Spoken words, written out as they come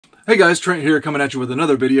Hey guys, Trent here coming at you with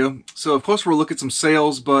another video. So of course we'll look at some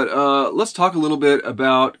sales, but let's talk a little bit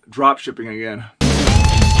about drop shipping again.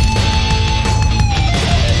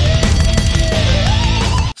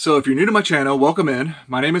 So if you're new to my channel, welcome in.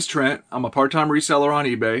 My name is Trent. I'm a part-time reseller on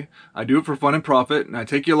eBay. I do it for fun and profit, and I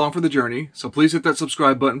take you along for the journey. So please hit that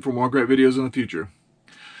subscribe button for more great videos in the future.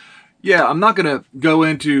 Yeah, I'm not going to go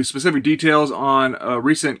into specific details on a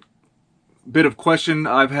recent bit of question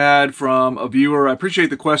I've had from a viewer. I appreciate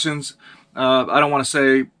the questions. I don't want to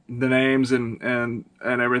say the names and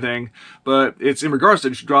everything, but it's in regards to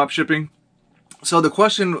drop shipping. So the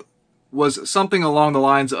question was something along the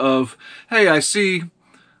lines of, hey, I see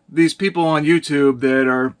these people on YouTube that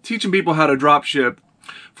are teaching people how to drop ship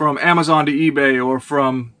from Amazon to eBay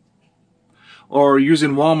or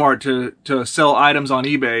using Walmart to sell items on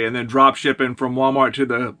eBay and then drop shipping from Walmart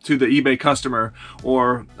to the eBay customer,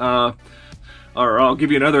 or I'll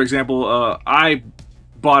give you another example. I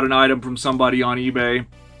bought an item from somebody on eBay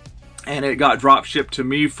and it got drop shipped to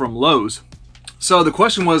me from Lowe's. So the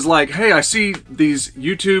question was like, hey, I see these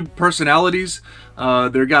YouTube personalities.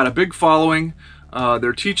 They've got a big following.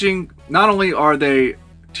 They're teaching, not only are they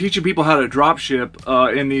teaching people how to drop ship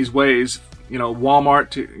in these ways, you know,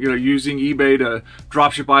 Walmart to, you know, using eBay to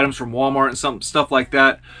drop ship items from Walmart and some stuff like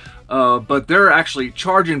that. But they're actually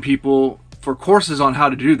charging people for courses on how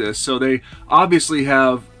to do this. So they obviously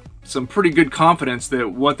have some pretty good confidence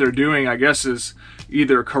that what they're doing, I guess, is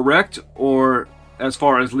either correct or as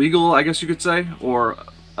far as legal, I guess you could say, or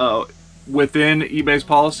within eBay's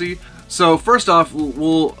policy. So first off,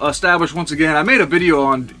 we'll establish once again, I made a video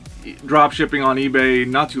on drop shipping on eBay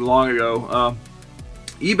not too long ago.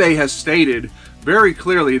 eBay has stated very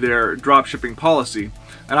clearly their drop shipping policy,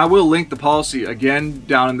 and I will link the policy again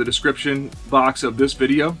down in the description box of this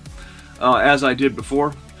video. As I did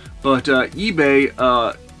before, but eBay,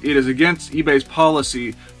 it is against eBay's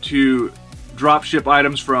policy to drop ship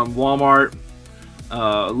items from Walmart,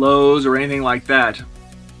 Lowe's, or anything like that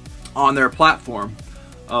on their platform,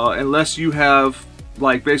 unless you have,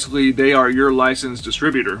 like, basically they are your licensed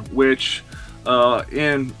distributor, which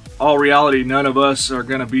in all reality none of us are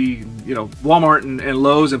going to be, you know, Walmart and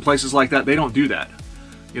Lowe's and places like that. They don't do that.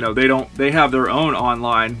 You know, they have their own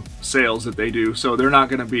online sales that they do, so they're not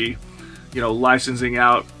going to be, you know, licensing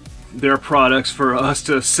out their products for us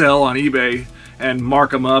to sell on eBay and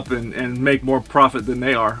mark them up and make more profit than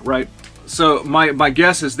they are, right? So my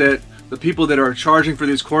guess is that the people that are charging for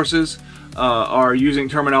these courses are using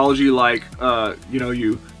terminology like, you know,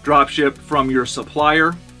 you drop ship from your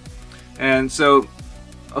supplier. And so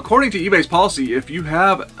according to eBay's policy, if you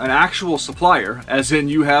have an actual supplier, as in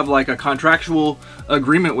you have like a contractual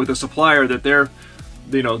agreement with a supplier that they're,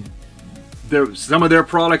 you know, some of their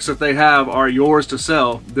products that they have are yours to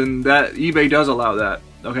sell, then that eBay does allow that,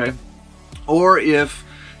 okay? Or if,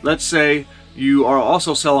 let's say, you are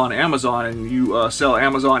also sell on Amazon and you sell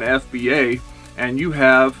Amazon FBA, and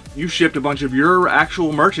you shipped a bunch of your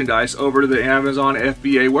actual merchandise over to the Amazon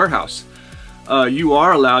FBA warehouse. You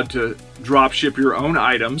are allowed to drop ship your own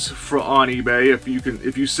items on eBay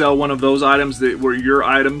if you sell one of those items that were your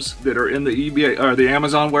items that are in the eBay or the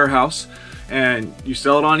Amazon warehouse, and you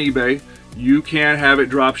sell it on eBay. You can have it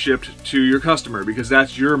drop shipped to your customer because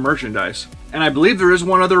that's your merchandise. And I believe there is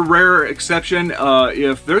one other rare exception.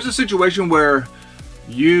 If there's a situation where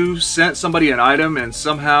you sent somebody an item and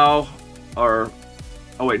somehow, or,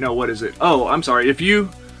 oh wait, no, what is it? Oh, I'm sorry.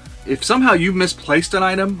 If somehow you misplaced an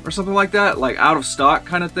item or something like that, like out of stock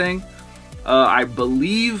kind of thing, I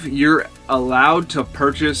believe you're allowed to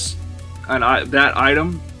purchase that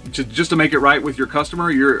item just to make it right with your customer.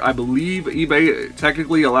 I believe eBay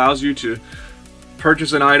technically allows you to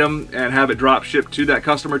purchase an item and have it drop shipped to that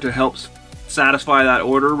customer to help satisfy that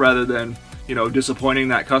order rather than, you know, disappointing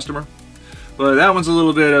that customer. But that one's a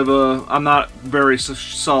little bit of I'm not very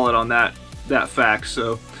solid on that fact.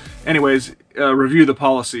 So anyways, review the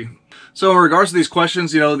policy. So in regards to these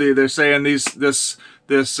questions, you know, they're saying this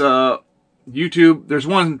YouTube, there's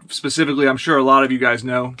one specifically I'm sure a lot of you guys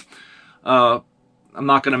know. I'm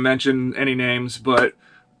not going to mention any names, but,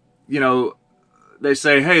 you know, they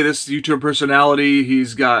say, hey, this YouTube personality,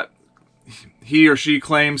 he or she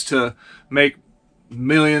claims to make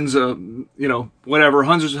millions of, you know, whatever,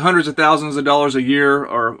 hundreds of thousands of dollars a year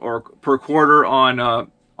or per quarter on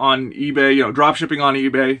eBay, you know, drop shipping on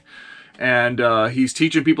eBay. And he's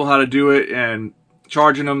teaching people how to do it and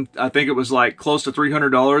charging them, I think it was like close to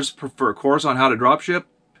 $300 for a course on how to drop ship.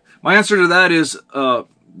 My answer to that is,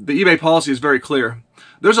 the eBay policy is very clear.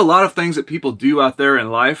 There's a lot of things that people do out there in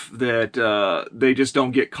life that they just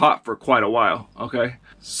don't get caught for quite a while, okay?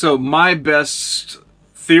 So my best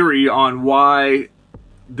theory on why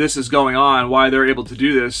this is going on, why they're able to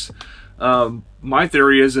do this. My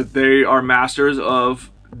theory is that they are masters of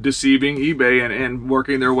deceiving eBay and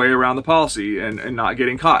working their way around the policy and not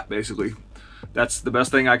getting caught, basically. That's the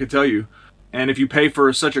best thing I could tell you. And if you pay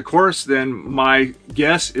for such a course, then my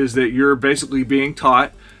guess is that you're basically being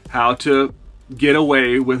taught how to get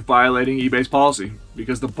away with violating eBay's policy,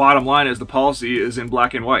 because the bottom line is the policy is in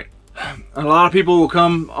black and white. A lot of people will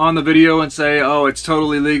come on the video and say, oh, it's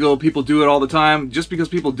totally legal, people do it all the time. Just because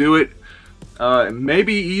people do it,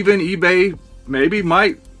 maybe even eBay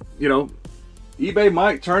might, you know, eBay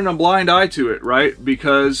might turn a blind eye to it, right?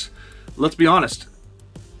 Because let's be honest,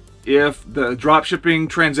 if the dropshipping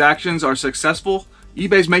transactions are successful,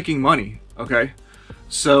 eBay's making money, okay?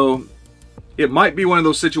 So it might be one of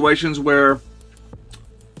those situations where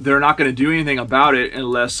they're not going to do anything about it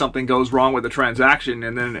unless something goes wrong with the transaction.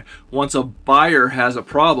 And then once a buyer has a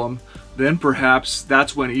problem, then perhaps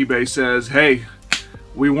that's when eBay says, hey,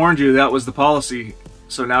 we warned you, that was the policy,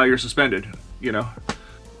 so now you're suspended, you know?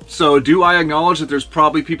 So do I acknowledge that there's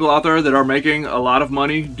probably people out there that are making a lot of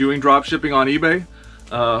money doing drop shipping on eBay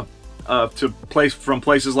from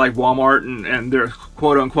places like Walmart and their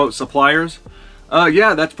quote-unquote suppliers?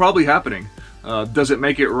 Yeah, that's probably happening. Does it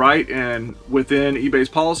make it right and within eBay's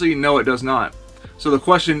policy? No, it does not. So the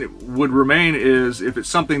question would remain is, if it's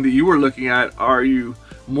something that you were looking at, are you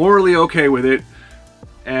morally okay with it?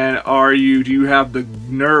 And do you have the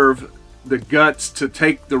nerve, the guts to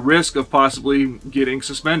take the risk of possibly getting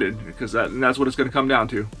suspended? Because that's what it's going to come down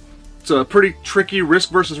to. It's a pretty tricky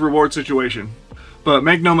risk versus reward situation. But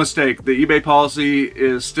make no mistake, the eBay policy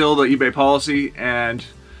is still the eBay policy, and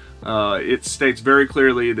it states very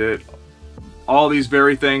clearly that all these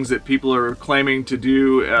very things that people are claiming to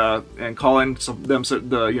do and calling them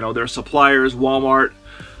their suppliers, Walmart,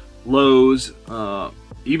 Lowe's,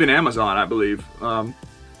 even Amazon, I believe,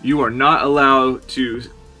 you are not allowed to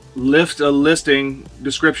lift a listing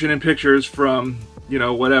description and pictures from, you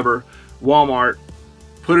know, whatever, Walmart,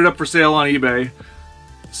 put it up for sale on eBay,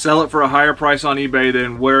 sell it for a higher price on eBay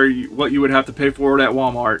than what you would have to pay for it at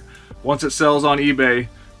Walmart. Once it sells on eBay,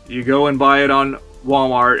 you go and buy it on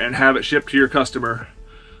Walmart and have it shipped to your customer.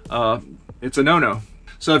 It's a no-no.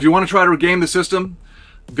 So if you want to try to game the system,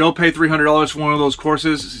 go pay $300 for one of those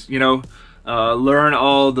courses, you know, learn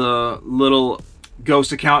all the little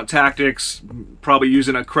ghost account tactics, probably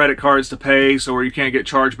using a credit cards to pay so where you can't get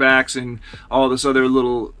chargebacks and all this other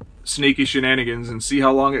little sneaky shenanigans, and see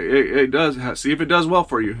how long it does, see if it does well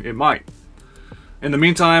for you. It might. In the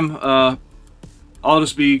meantime, I'll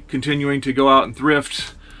just be continuing to go out and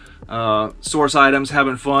thrift, source items,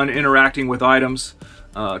 having fun, interacting with items,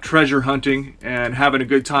 treasure hunting, and having a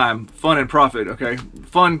good time. Fun and profit, okay?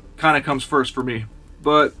 Fun kind of comes first for me.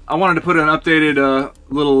 But I wanted to put an updated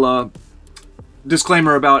little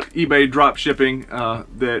disclaimer about eBay drop shipping,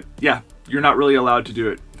 that, yeah, you're not really allowed to do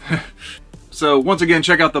it. So once again,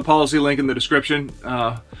 check out the policy link in the description.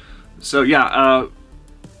 So yeah,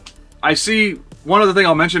 I see, one other thing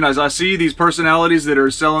I'll mention is I see these personalities that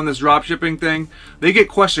are selling this drop shipping thing, they get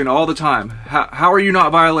questioned all the time. How are you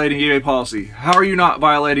not violating eBay policy? How are you not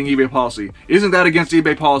violating eBay policy? Isn't that against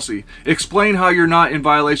eBay policy? Explain how you're not in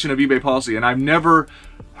violation of eBay policy. And I've never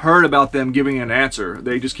heard about them giving an answer.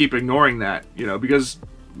 They just keep ignoring that, you know, because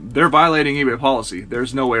they're violating eBay policy.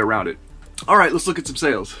 There's no way around it. All right, let's look at some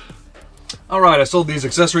sales. All right, I sold these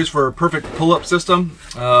accessories for a perfect pull-up system.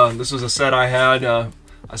 This was a set I had.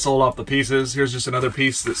 I sold off the pieces. Here's just another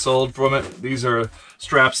piece that sold from it. These are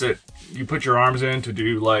straps that you put your arms in to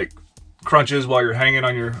do like crunches while you're hanging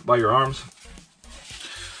on by your arms.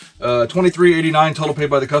 $23.89 total paid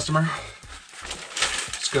by the customer.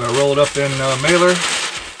 Just gonna roll it up in mailer.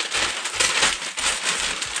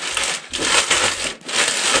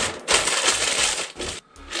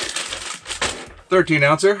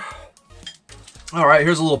 $13-ouncer. All right,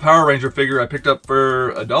 here's a little Power Ranger figure I picked up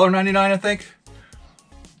for $1.99, I think.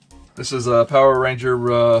 This is a Power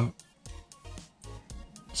Ranger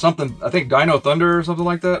something, I think Dino Thunder or something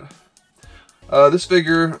like that. This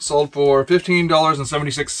figure sold for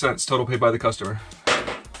 $15.76 total paid by the customer.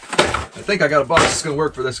 I think I got a box that's gonna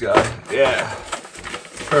work for this guy. Yeah,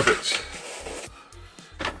 perfect.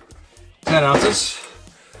 10 ounces.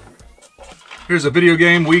 Here's a video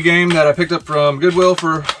game, Wii game, that I picked up from Goodwill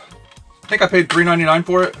for, I think I paid $3.99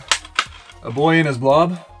 for it. A Boy and His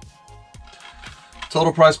Blob.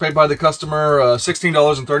 Total price paid by the customer,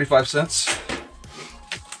 $16.35.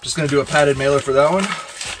 Just gonna do a padded mailer for that one.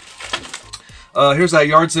 Here's that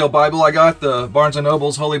yard sale Bible I got, the Barnes &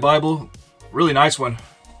 Noble's Holy Bible. Really nice one.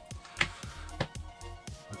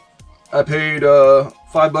 I paid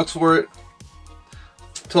 $5 for it.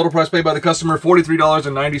 Total price paid by the customer,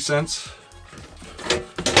 $43.90.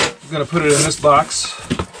 gonna put it in this box.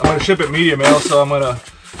 I'm gonna ship it media mail, so I'm gonna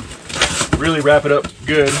really wrap it up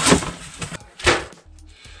good.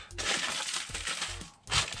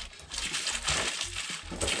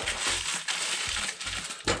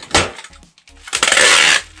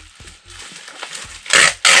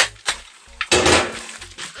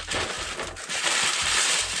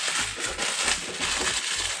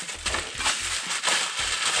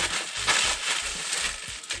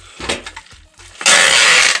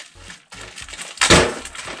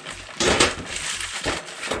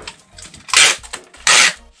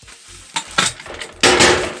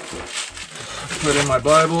 Put in my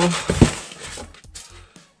Bible.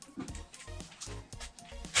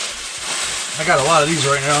 I got a lot of these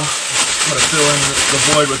right now. I'm going to fill in the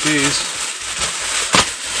void with these.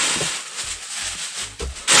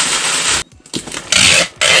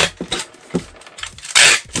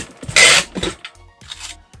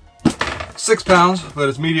 £6, but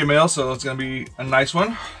it's medium mail, so it's going to be a nice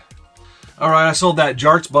one. Alright, I sold that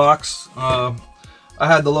Jarts box. I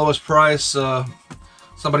had the lowest price.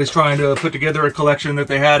 Somebody's trying to put together a collection that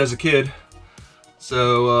they had as a kid.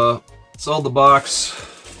 So, sold the box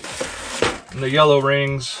and the yellow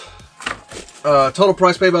rings. Total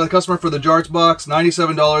price paid by the customer for the Jarts box,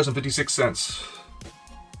 $97.56.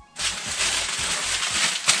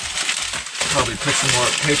 Probably put some more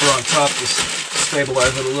paper on top to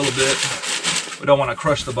stabilize it a little bit. We don't want to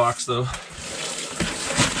crush the box though.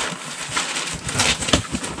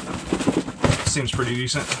 Seems pretty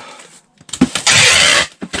decent.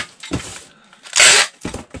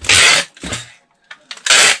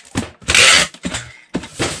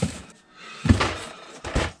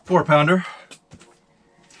 £4.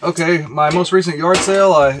 Okay, my most recent yard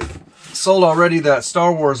sale, I sold already that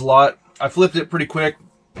Star Wars lot. I flipped it pretty quick,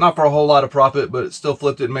 not for a whole lot of profit, but it still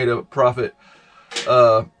flipped it and made a profit.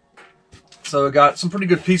 So I got some pretty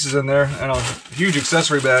good pieces in there and a huge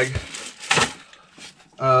accessory bag.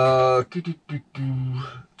 Total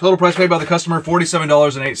price paid by the customer,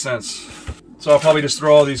 $47.08. So I'll probably just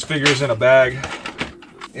throw all these figures in a bag.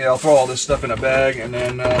 Yeah, I'll throw all this stuff in a bag and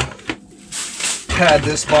then pad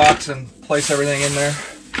this box and place everything in there.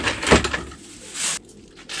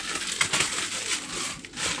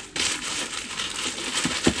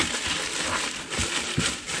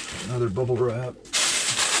 Another bubble wrap.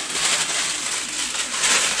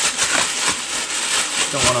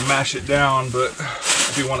 Don't want to mash it down, but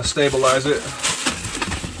if you want to stabilize it,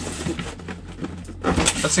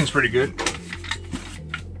 that seems pretty good.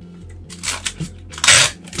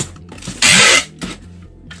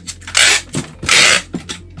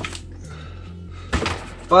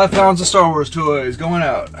 £5 of Star Wars toys going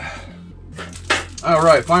out.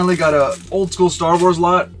 Alright, finally got a old school Star Wars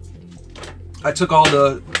lot. I took all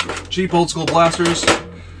the cheap old school blasters.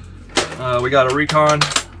 We got a Recon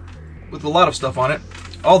with a lot of stuff on it.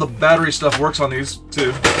 All the battery stuff works on these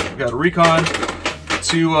too. We got a Recon,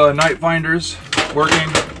 2 Night Finders working.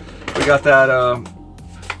 We got that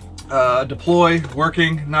Deploy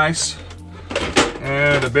working, nice.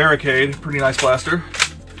 And a Barricade, pretty nice blaster.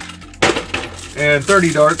 And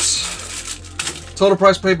 30 darts. Total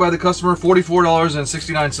price paid by the customer,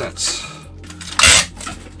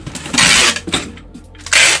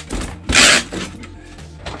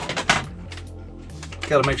 $44.69.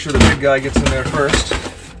 Gotta make sure the big guy gets in there first.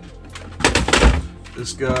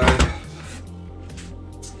 This guy.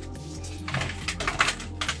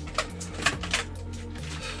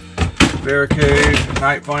 Barricade,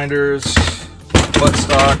 Night Finders,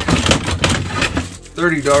 buttstock,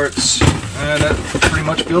 30 darts. And that pretty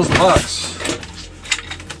much fills the box.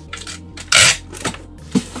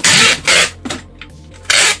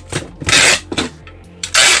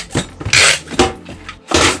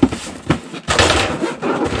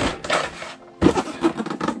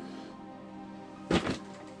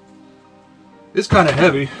 It's kind of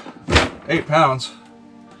heavy, 8 pounds.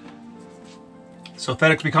 So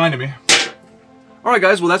FedEx be kind to me. Alright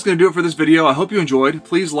guys, well that's going to do it for this video. I hope you enjoyed.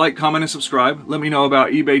 Please like, comment, and subscribe. Let me know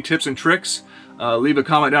about eBay tips and tricks. Leave a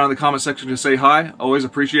comment down in the comment section to say hi. Always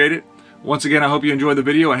appreciate it. Once again, I hope you enjoyed the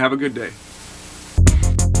video and have a good day.